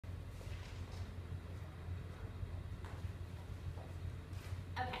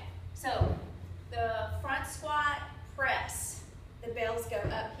So the front squat, press. The bells go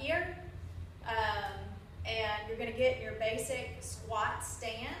up here. And you're going to get your basic squat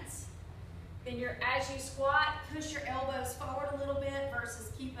stance. Then as you squat, push your elbows forward a little bit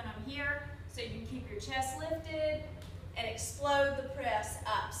versus keeping them here, so you can keep your chest lifted and explode the press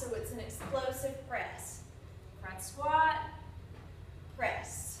up. So it's an explosive press. Front squat,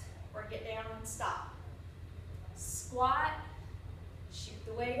 press, or get down and stop. Squat, shoot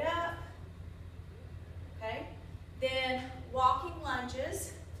the weight up, okay? Then walking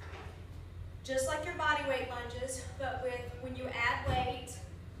lunges. Just like your body weight lunges, but when you add weight,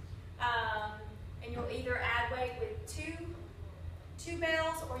 and you'll either add weight with two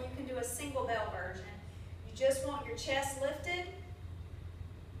bells, or you can do a single bell version. You just want your chest lifted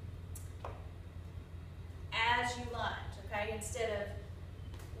as you lunge, okay, instead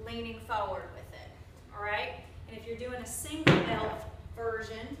of leaning forward with it, all right? And if you're doing a single bell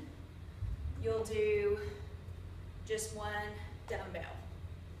version, you'll do just one dumbbell.